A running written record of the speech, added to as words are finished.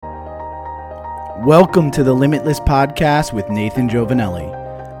Welcome to the Limitless Podcast with Nathan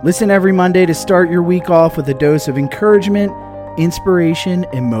Jovanelly. Listen every Monday to start your week off with a dose of encouragement, inspiration,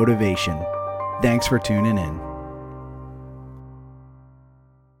 and motivation. Thanks for tuning in.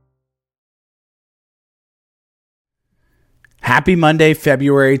 Happy Monday,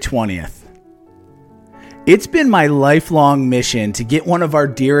 February 20th. It's been my lifelong mission to get one of our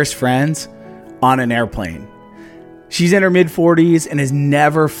dearest friends on an airplane. She's in her mid-40s and has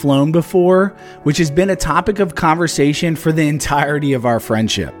never flown before, which has been a topic of conversation for the entirety of our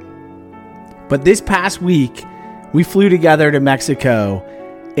friendship. But this past week, we flew together to Mexico,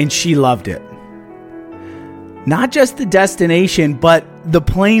 and she loved it. Not just the destination, but the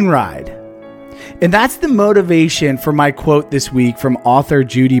plane ride. And that's the motivation for my quote this week from author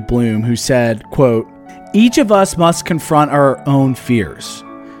Judy Blume, who said, quote, "Each of us must confront our own fears,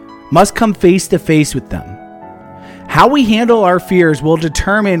 must come face to face with them. How we handle our fears will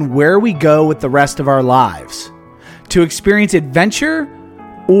determine where we go with the rest of our lives, to experience adventure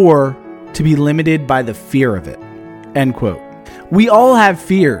or to be limited by the fear of it." End quote. We all have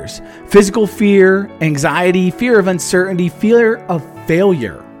fears: physical fear, anxiety, fear of uncertainty, fear of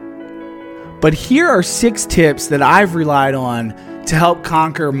failure. But here are 6 tips that I've relied on to help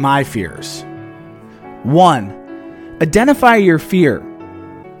conquer my fears. 1. Identify your fear.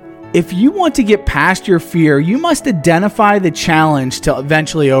 If you want to get past your fear, you must identify the challenge to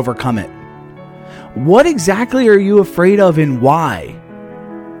eventually overcome it. What exactly are you afraid of and why?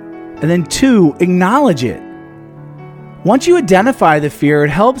 And then 2, acknowledge it. Once you identify the fear, it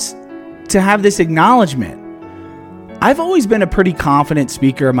helps to have this acknowledgement. I've always been a pretty confident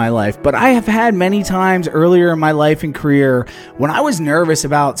speaker in my life, but I have had many times earlier in my life and career when I was nervous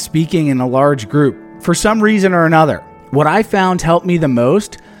about speaking in a large group for some reason or another. What I found helped me the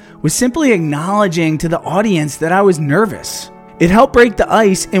most was simply acknowledging to the audience that I was nervous. It helped break the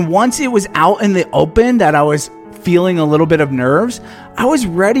ice, and once it was out in the open that I was feeling a little bit of nerves, I was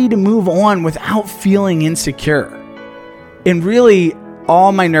ready to move on without feeling insecure. And really,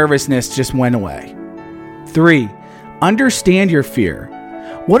 all my nervousness just went away. 3, understand your fear.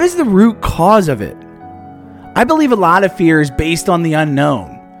 What is the root cause of it? I believe a lot of fear is based on the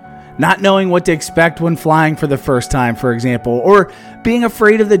unknown. Not knowing what to expect when flying for the first time, for example, or being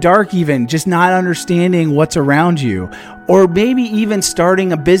afraid of the dark even, just not understanding what's around you, or maybe even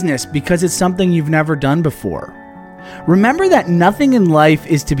starting a business because it's something you've never done before. Remember that nothing in life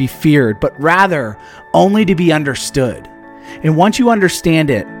is to be feared, but rather only to be understood. And once you understand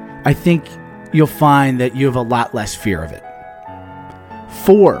it, I think you'll find that you have a lot less fear of it.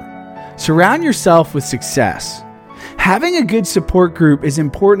 4, surround yourself with success. Having a good support group is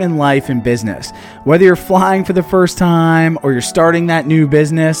important in life and business. Whether you're flying for the first time or you're starting that new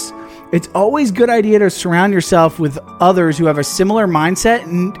business, it's always a good idea to surround yourself with others who have a similar mindset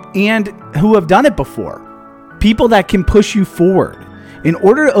and who have done it before. People that can push you forward. In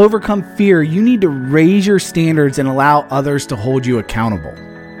order to overcome fear, you need to raise your standards and allow others to hold you accountable.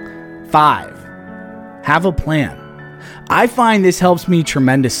 5, have a plan. I find this helps me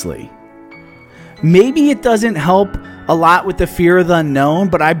tremendously. Maybe it doesn't help a lot with the fear of the unknown,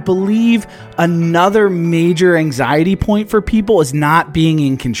 but I believe another major anxiety point for people is not being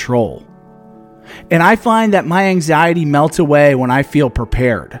in control. And I find that my anxiety melts away when I feel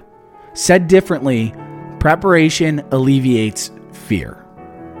prepared. Said differently, preparation alleviates fear.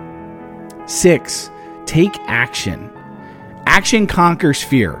 6, take action. Action conquers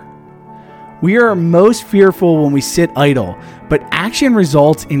fear. We are most fearful when we sit idle, but action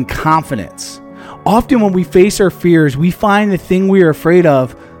results in confidence. Often when we face our fears, we find the thing we are afraid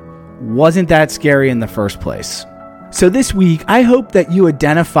of wasn't that scary in the first place. So this week, I hope that you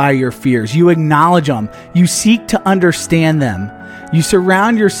identify your fears, you acknowledge them, you seek to understand them, you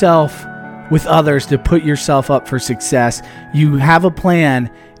surround yourself with others to put yourself up for success, you have a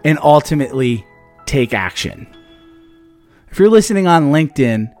plan, and ultimately take action. If you're listening on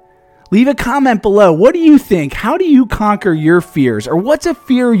LinkedIn, leave a comment below. What do you think? How do you conquer your fears? Or what's a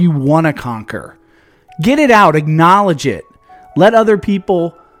fear you want to conquer? Get it out. Acknowledge it. Let other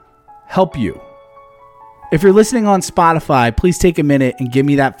people help you. If you're listening on Spotify, please take a minute and give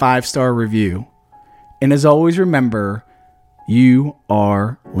me that 5-star review. And as always, remember, you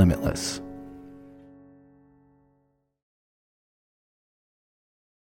are limitless.